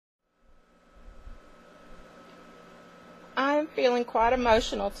feeling quite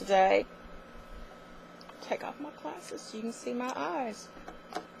emotional today. Take off my glasses so you can see my eyes.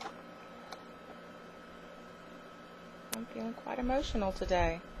 I'm feeling quite emotional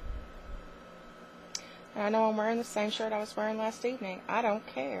today. And I know I'm wearing the same shirt I was wearing last evening. I don't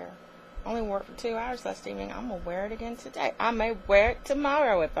care. I only wore it for 2 hours last evening. I'm going to wear it again today. I may wear it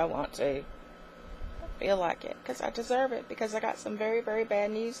tomorrow if I want to. I feel like it because I deserve it, because I got some very, very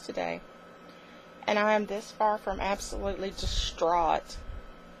bad news today. And I am this far from absolutely distraught.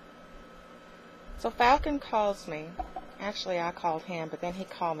 So Falcon calls me. Actually, I called him, but then he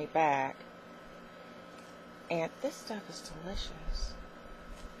called me back. And this stuff is delicious.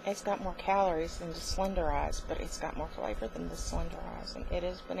 It's got more calories than the Slender Eyes, but it's got more flavor than the Slender Eyes. And it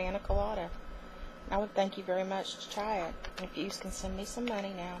is banana colada. I would thank you very much to try it. If you can send me some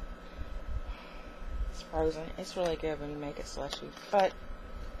money now. It's frozen. It's really good when you make it slushy. But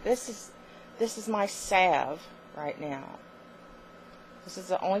this is my salve right now. This is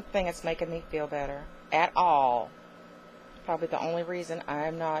the only thing that's making me feel better at all. Probably the only reason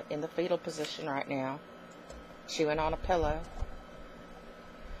I'm not in the fetal position right now. Chewing on a pillow.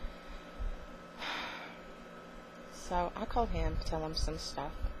 So I called him to tell him some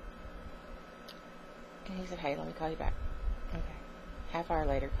stuff. And he said, hey, let me call you back. Okay. Half hour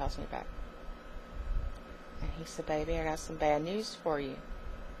later, he calls me back. And he said, baby, I got some bad news for you.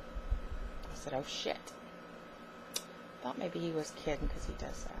 I said, oh shit. Thought maybe he was kidding because he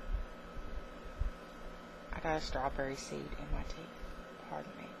does that. I got a strawberry seed in my teeth.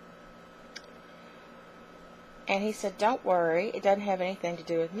 Pardon me. And he said, don't worry. It doesn't have anything to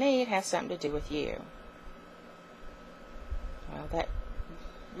do with me. It has something to do with you. Well, that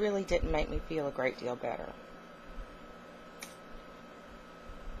really didn't make me feel a great deal better.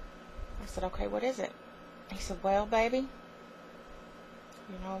 I said, okay, what is it? He said, well, baby, you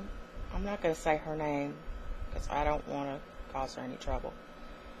know, I'm not going to say her name because I don't want to cause her any trouble.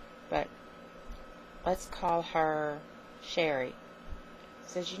 But let's call her Sherry. He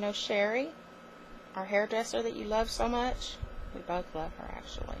says, you know Sherry, our hairdresser that you love so much? We both love her,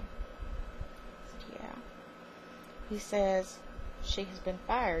 actually. I said, yeah. He says, she has been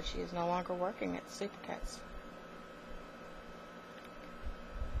fired. She is no longer working at the Supercuts.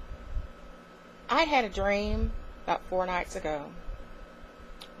 I had a dream about 4 nights ago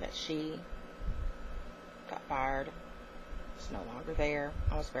that she got fired. She's no longer there.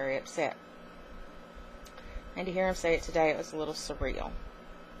 I was very upset. And to hear him say it today, it was a little surreal.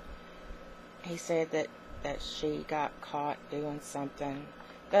 He said that she got caught doing something.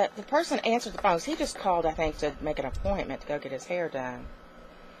 The person answered the phone. He just called, I think, to make an appointment to go get his hair done.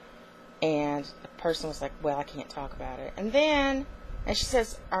 And the person was like, well, I can't talk about it. And she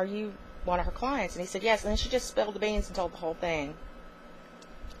says, are you one of her clients? And he said, yes. And then she just spilled the beans and told the whole thing.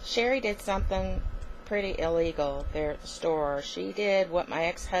 Sherry did something pretty illegal there at the store. She did what my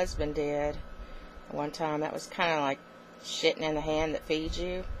ex-husband did one time. That was kind of like shitting in the hand that feeds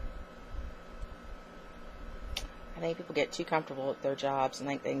you. I think people get too comfortable with their jobs and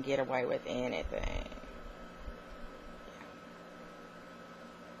think they can get away with anything.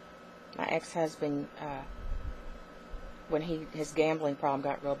 My ex-husband, when his gambling problem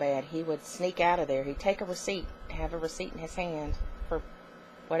got real bad, he would sneak out of there. He'd take a receipt, have a receipt in his hand for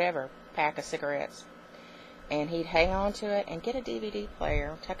whatever, pack of cigarettes. And he'd hang on to it and get a DVD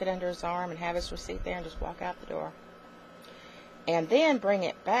player, tuck it under his arm and have his receipt there and just walk out the door. And then bring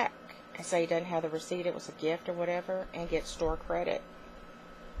it back and say he doesn't have the receipt, it was a gift or whatever, and get store credit.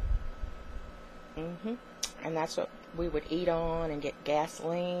 And that's what we would eat on and get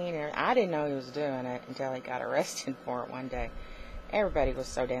gasoline. And I didn't know he was doing it until he got arrested for it one day. Everybody was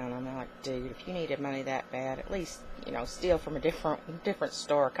so down on me, like, dude, if you needed money that bad, at least, you know, steal from a different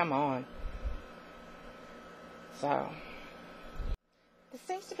store. Come on. So, this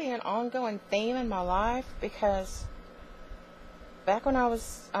seems to be an ongoing theme in my life, because back when I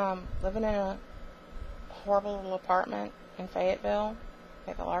was living in a horrible little apartment in Fayetteville,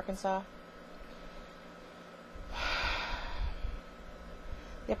 Arkansas,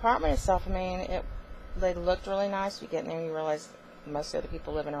 the apartment itself, I mean, they looked really nice. You get in there and you realize most of the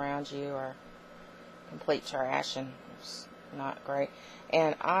people living around you are complete trash, and it's not great.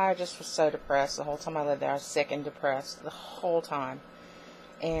 And I just was so depressed the whole time I lived there. I was sick and depressed the whole time.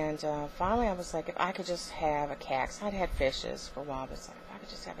 And finally I was like, if I could just have a cat, 'cause I'd had fishes for a while, but it's like, if I could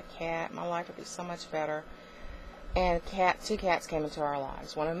just have a cat, my life would be so much better. And two cats came into our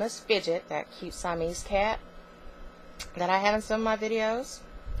lives. One of them is Fidget, that cute Siamese cat that I have in some of my videos,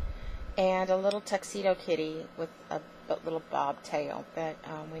 and a little tuxedo kitty with a little bobtail that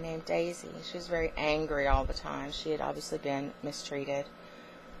we named Daisy. She was very angry all the time. She had obviously been mistreated,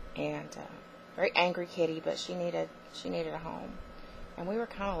 and Very angry kitty, but she needed a home. And we were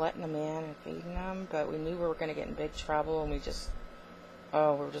kind of letting them in and feeding them, but we knew we were going to get in big trouble, and we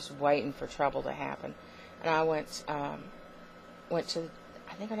were just waiting for trouble to happen. And I went to,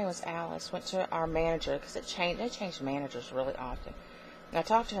 I think her name was Alice, went to our manager, because they changed managers really often. And I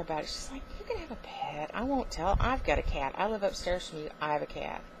talked to her about it. She's like, you can have a pet. I won't tell. I've got a cat. I live upstairs from you. I have a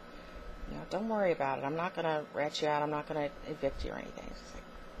cat. You know, don't worry about it. I'm not going to rat you out. I'm not going to evict you or anything. She's like,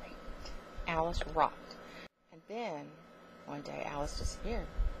 great. Alice rocked. And then, one day, Alice disappeared.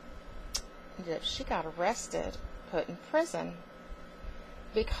 And she got arrested, put in prison,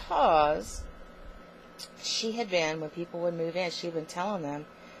 because she had been, when people would move in, she had been telling them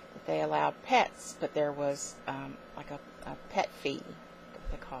that they allowed pets, but there was like a pet fee,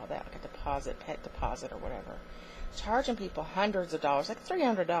 they call that, like a deposit, pet deposit or whatever, charging people hundreds of dollars, like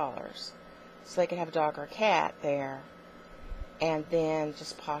 $300, so they could have a dog or a cat there, and then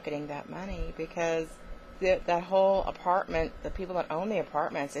just pocketing that money, because that whole apartment, the people that own the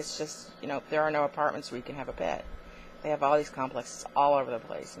apartments, it's just, you know, there are no apartments where you can have a pet. They have all these complexes all over the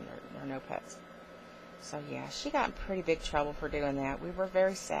place, and there are no pets. So yeah, she got in pretty big trouble for doing that. We were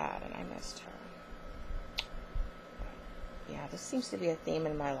very sad, and I missed her. But yeah, this seems to be a theme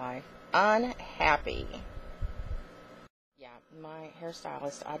in my life. Unhappy. Yeah, my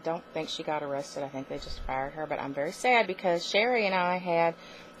hairstylist, I don't think she got arrested. I think they just fired her. But I'm very sad, because Sherry and I had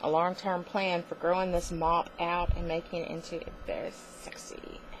a long-term plan for growing this mop out and making it into a very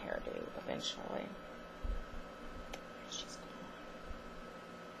sexy hairdo eventually. She's gone.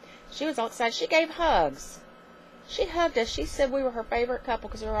 She was all excited. She gave hugs. She hugged us. She said we were her favorite couple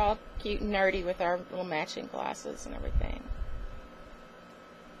because we were all cute and nerdy with our little matching glasses and everything.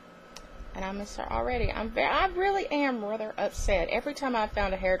 And I miss her already. I really am rather upset. Every time I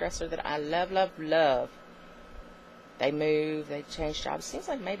found a hairdresser that I love, love, love, they move, they change jobs. Seems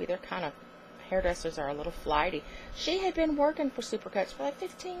like maybe they're kind of, hairdressers are a little flighty. She had been working for Supercuts for like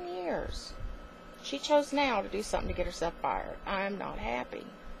 15 years. She chose now to do something to get herself fired. I'm not happy.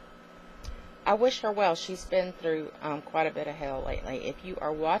 I wish her well. She's been through quite a bit of hell lately. If you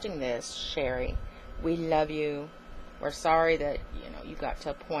are watching this, Sherry, we love you. We're sorry that, you know, you got to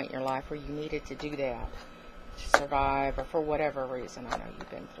a point in your life where you needed to do that to survive, or for whatever reason. I know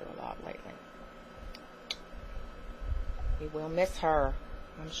you've been through a lot lately. We will miss her.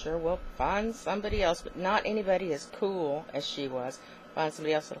 I'm sure we'll find somebody else, but not anybody as cool as she was. Find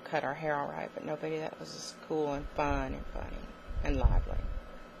somebody else that'll cut our hair all right, but nobody that was as cool and fun and funny and lively.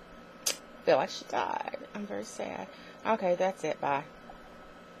 I feel like she died. I'm very sad. Okay, that's it. Bye.